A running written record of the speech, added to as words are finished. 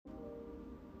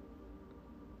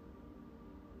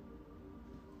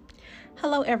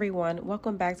Hello, everyone.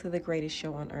 Welcome back to the greatest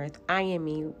show on earth. I am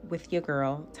me with your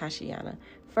girl, Tashiana.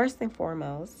 First and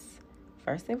foremost,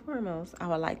 I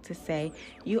would like to say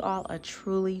you all are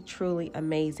truly, truly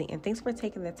amazing. And thanks for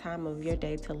taking the time of your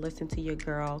day to listen to your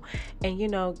girl and,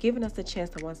 giving us a chance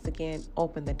to once again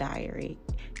open the diary.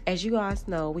 As you guys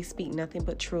know, we speak nothing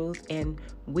but truth and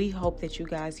we hope that you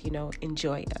guys,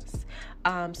 enjoy us.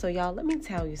 So y'all, let me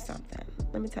tell you something.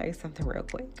 Real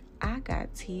quick. I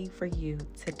got tea for you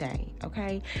today,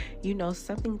 okay?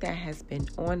 Something that has been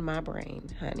on my brain,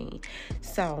 honey.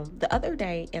 So the other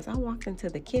day, as I walked into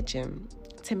the kitchen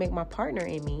to make my partner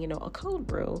and me, a cold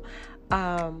brew,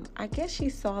 I guess she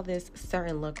saw this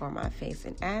certain look on my face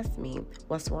and asked me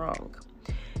what's wrong.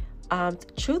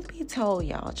 Truth be told,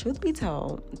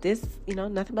 this,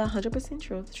 nothing but 100%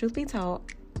 truth. Truth be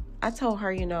told, I told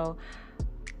her,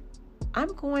 I'm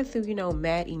going through,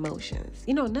 mad emotions.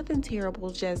 Nothing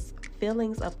terrible, just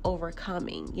feelings of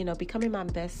overcoming, becoming my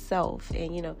best self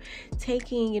and,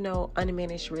 taking,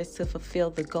 unmanaged risks to fulfill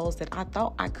the goals that I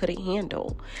thought I couldn't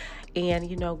handle.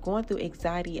 And, going through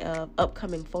anxiety of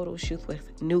upcoming photo shoots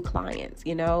with new clients,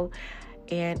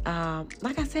 And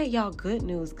like I said, y'all, good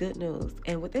news.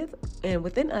 And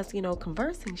within us,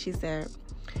 conversing, she said,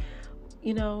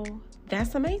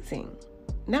 that's amazing.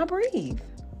 Now breathe.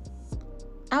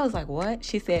 I was like, what?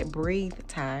 She said, breathe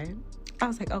time. I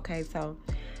was like, okay. So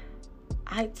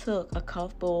I took a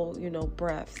couple,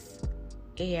 breaths,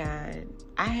 and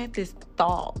I had this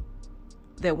thought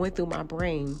that went through my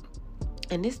brain.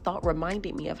 And this thought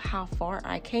reminded me of how far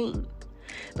I came.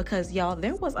 Because, y'all,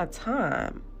 there was a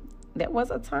time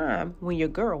when your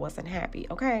girl wasn't happy,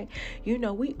 okay?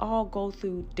 We all go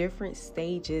through different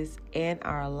stages in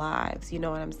our lives, you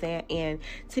know what I'm saying? And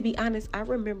to be honest, I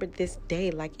remember this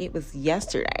day like it was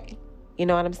yesterday. You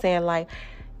know what I'm saying? Like,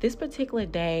 this particular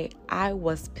day, I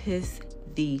was pissed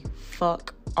the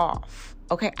fuck off,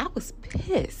 okay? I was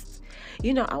pissed.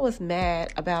 I was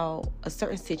mad about a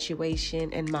certain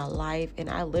situation in my life, and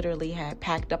I literally had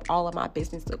packed up all of my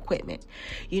business equipment.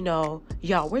 Y'all,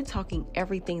 we're talking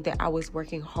everything that I was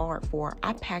working hard for.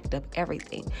 I packed up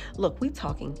everything. Look, we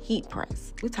talking heat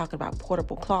press. We're talking about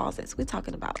portable closets. We're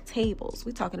talking about tables.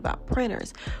 We're talking about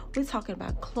printers. We're talking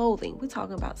about clothing. We're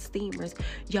talking about steamers.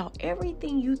 Y'all,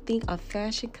 everything you think a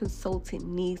fashion consultant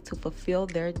needs to fulfill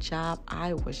their job,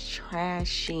 I was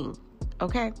trashing.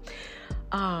 Okay?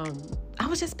 I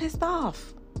was just pissed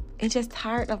off and just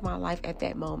tired of my life at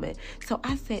that moment. So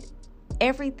I said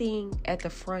everything at the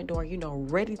front door,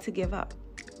 ready to give up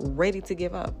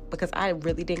because I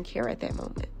really didn't care at that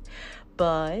moment.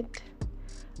 But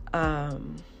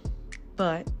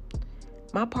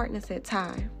my partner said,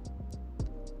 Ty,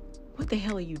 what the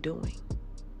hell are you doing?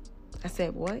 I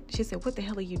said, what? She said, what the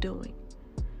hell are you doing?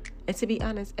 And to be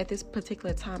honest, at this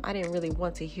particular time, I didn't really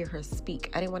want to hear her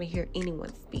speak. I didn't want to hear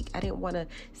anyone speak. I didn't want to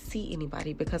see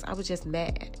anybody because I was just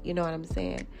mad. You know what I'm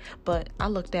saying? But I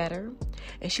looked at her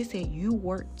and she said, you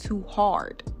work too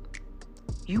hard.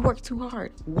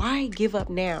 Why give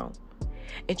up now?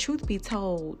 And truth be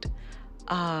told,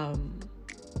 I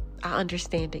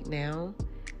understand it now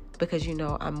because,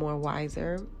 I'm more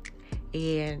wiser.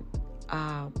 And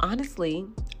honestly,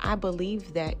 I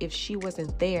believe that if she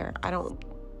wasn't there, I don't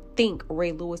think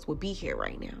Ray Lewis would be here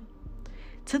right now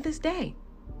to this day.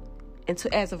 And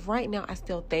as of right now, I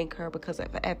still thank her because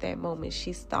at that moment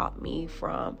she stopped me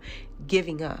from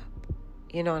giving up.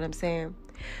 You know what I'm saying?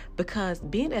 Because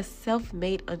being a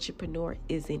self-made entrepreneur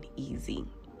isn't easy.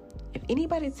 If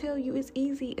anybody tell you it's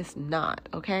easy, it's not,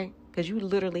 okay? Because you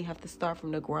literally have to start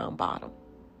from the ground bottom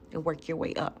and work your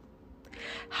way up.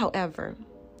 However,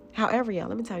 y'all,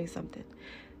 let me tell you something.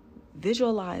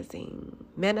 Visualizing,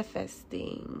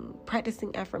 manifesting,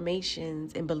 practicing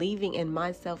affirmations, and believing in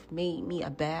myself made me a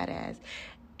badass.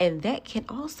 And that can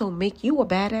also make you a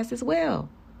badass as well.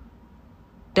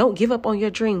 Don't give up on your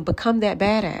dream. Become that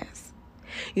badass.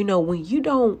 When you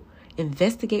don't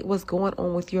investigate what's going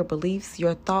on with your beliefs,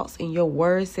 your thoughts, and your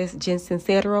words, says Jen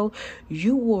Sincero,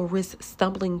 you will risk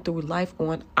stumbling through life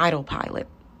on autopilot.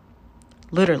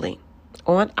 Literally,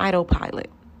 on autopilot.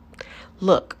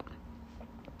 Look,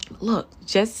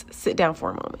 just sit down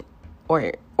for a moment.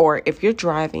 Or if you're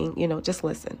driving, just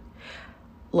listen.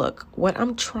 Look, what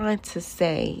I'm trying to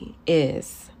say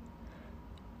is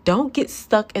don't get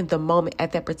stuck in the moment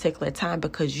at that particular time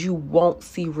because you won't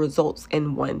see results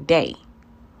in one day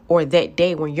or that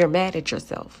day when you're mad at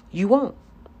yourself. You won't.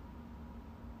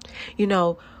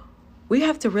 We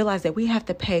have to realize that we have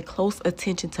to pay close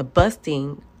attention to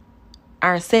busting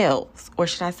ourselves, or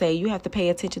should I say you have to pay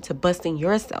attention to busting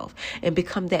yourself and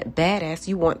become that badass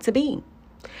you want to be,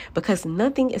 because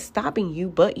nothing is stopping you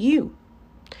but you.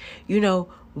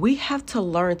 We have to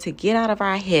learn to get out of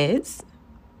our heads,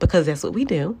 because that's what we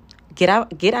do. Get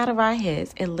out of our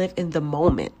heads and live in the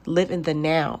moment, live in the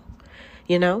now.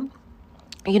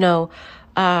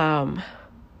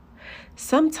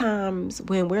 Sometimes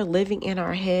when we're living in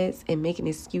our heads and making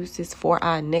excuses for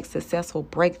our next successful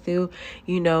breakthrough,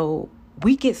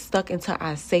 we get stuck into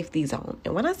our safety zone.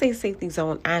 And when I say safety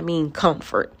zone, I mean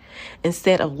comfort,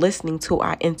 instead of listening to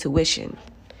our intuition.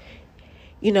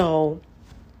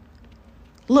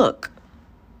 Look,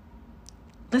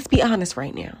 let's be honest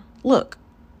right now. Look,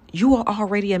 you are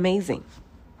already amazing.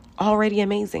 Already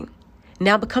amazing.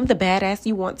 Now become the badass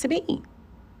you want to be.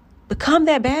 Become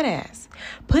that badass.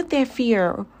 Put that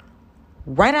fear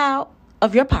right out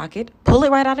of your pocket. Pull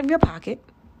it right out of your pocket.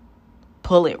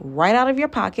 Pull it right out of your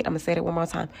pocket. I'm going to say that one more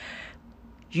time.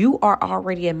 You are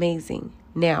already amazing.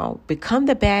 Now become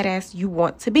the badass you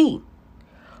want to be.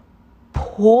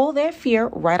 Pull that fear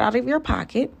right out of your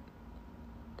pocket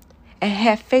and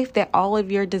have faith that all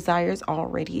of your desires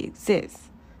already exist.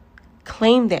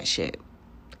 Claim that shit.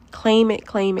 Claim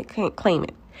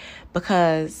it.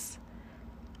 Because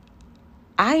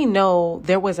I know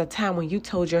there was a time when you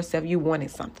told yourself you wanted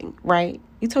something, right?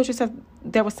 You told yourself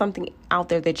there was something out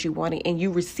there that you wanted and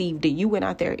you received it. You went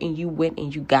out there and you went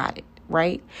and you got it,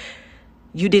 right?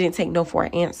 You didn't take no for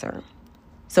an answer.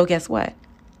 So guess what?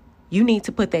 You need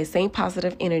to put that same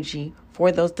positive energy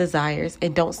for those desires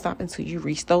and don't stop until you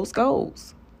reach those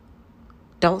goals.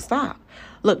 Don't stop.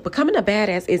 Look, becoming a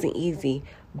badass isn't easy,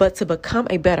 but to become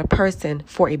a better person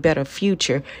for a better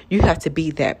future, you have to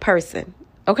be that person,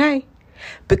 okay?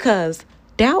 Because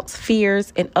doubts,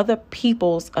 fears, and other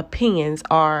people's opinions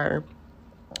are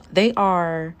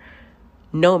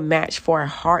no match for a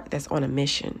heart that's on a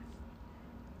mission.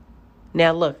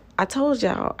 Now, look, I told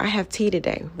y'all I have tea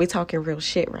today. We're talking real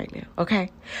shit right now, okay?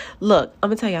 Look, I'm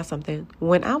going to tell y'all something.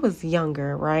 When I was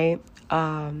younger, right,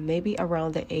 maybe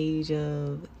around the age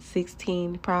of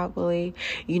 16 probably,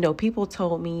 people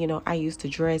told me, I used to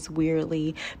dress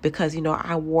weirdly because,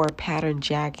 I wore patterned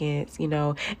jackets,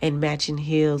 and matching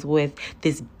heels with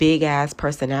this big ass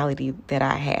personality that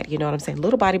I had. You know what I'm saying?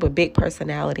 Little body, but big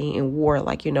personality, and wore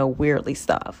like, weirdly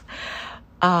stuff.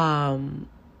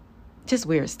 Just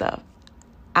weird stuff.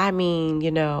 I mean,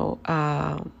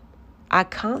 I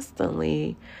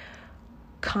constantly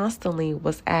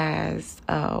was asked,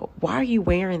 why are you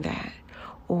wearing that?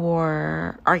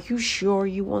 Or are you sure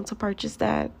you want to purchase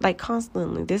that? Like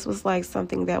constantly. This was like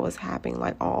something that was happening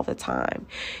like all the time.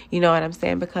 You know what I'm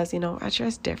saying? Because, I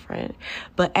dress different.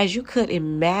 But as you could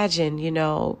imagine,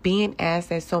 being asked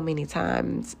that so many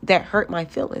times, that hurt my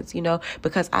feelings,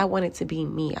 because I wanted to be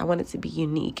me. I wanted to be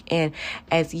unique. And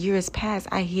as years passed,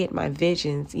 I hid my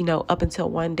visions, up until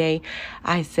one day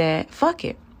I said, fuck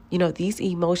it. These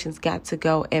emotions got to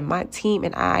go. And my team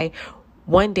and I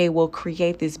one day will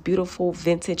create this beautiful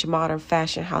vintage modern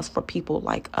fashion house for people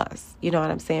like us. You know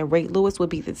what I'm saying? Ray Lewis would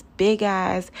be this big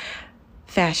ass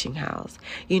fashion house.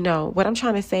 What I'm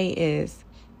trying to say is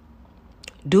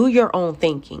do your own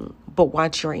thinking, but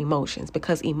watch your emotions,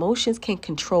 because emotions can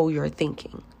control your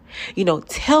thinking.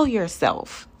 Tell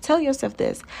yourself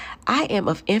this: I am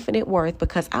of infinite worth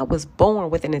because I was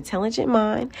born with an intelligent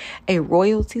mind, a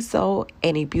royalty soul,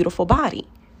 and a beautiful body.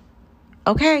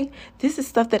 Okay, this is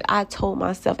stuff that I told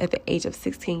myself at the age of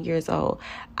 16 years old.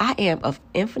 I am of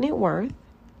infinite worth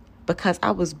because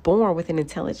I was born with an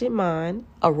intelligent mind,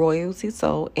 a royalty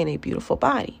soul, and a beautiful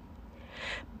body.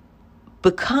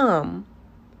 Become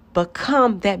that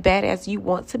badass you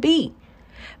want to be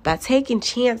by taking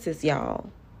chances,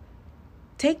 y'all.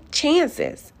 Take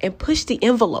chances and push the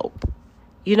envelope.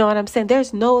 You know what I'm saying?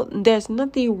 There's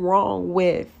nothing wrong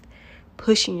with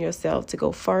pushing yourself to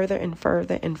go further and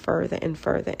further and further and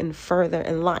further and further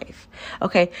in life.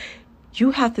 Okay, you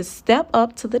have to step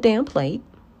up to the damn plate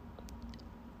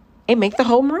and make the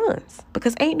home runs,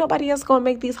 because ain't nobody else gonna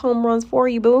make these home runs for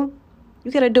you, boo. You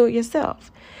gotta do it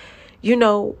yourself.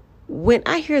 When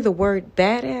I hear the word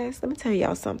badass, let me tell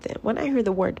y'all something. When I hear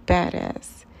the word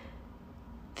badass,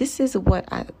 this is what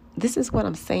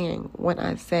I'm saying when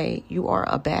I say you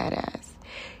are a badass.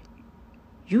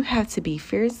 You have to be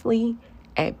fiercely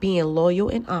at being loyal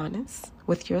and honest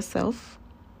with yourself.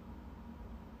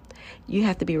 You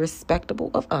have to be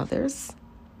respectable of others.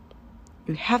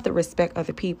 You have to respect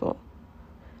other people,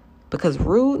 because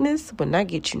rudeness will not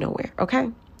get you nowhere, okay?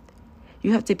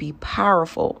 You have to be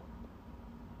powerful.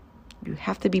 You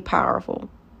have to be powerful,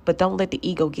 but don't let the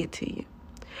ego get to you.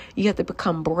 You have to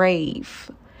become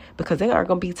brave, because there are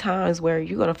going to be times where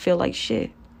you're going to feel like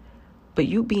shit. But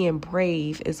you being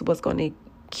brave is what's going to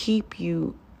keep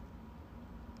you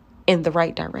in the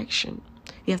right direction.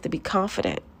 You have to be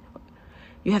confident.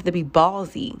 You have to be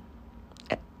ballsy.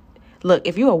 Look,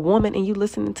 if you're a woman and you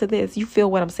listening to this, you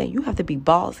feel what I'm saying. You have to be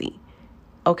ballsy.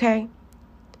 Okay?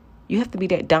 You have to be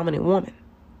that dominant woman.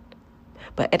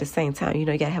 But at the same time, you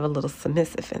got to have a little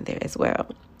submissive in there as well.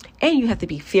 And you have to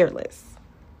be fearless.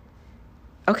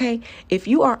 Okay? If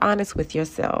you are honest with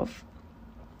yourself,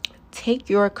 take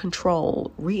your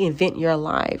control, reinvent your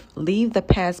life, leave the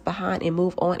past behind and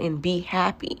move on and be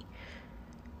happy.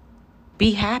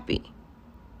 Be happy.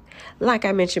 Like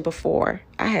I mentioned before,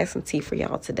 I had some tea for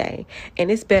y'all today.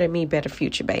 And it's better me, better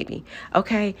future, baby.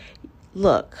 Okay?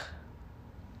 Look,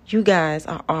 you guys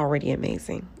are already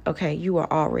amazing. Okay? You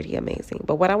are already amazing.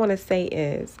 But what I want to say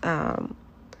is,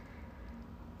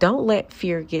 don't let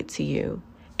fear get to you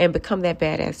and become that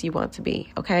badass you want to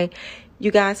be. Okay?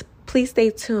 You guys, please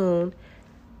stay tuned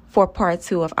for part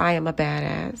 2 of I Am a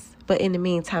Badass. But in the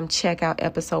meantime, check out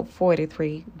episode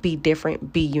 43, Be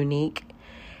Different, Be Unique.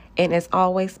 And as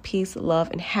always, peace,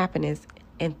 love, and happiness.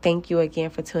 And thank you again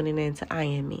for tuning in to I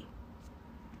Am Me.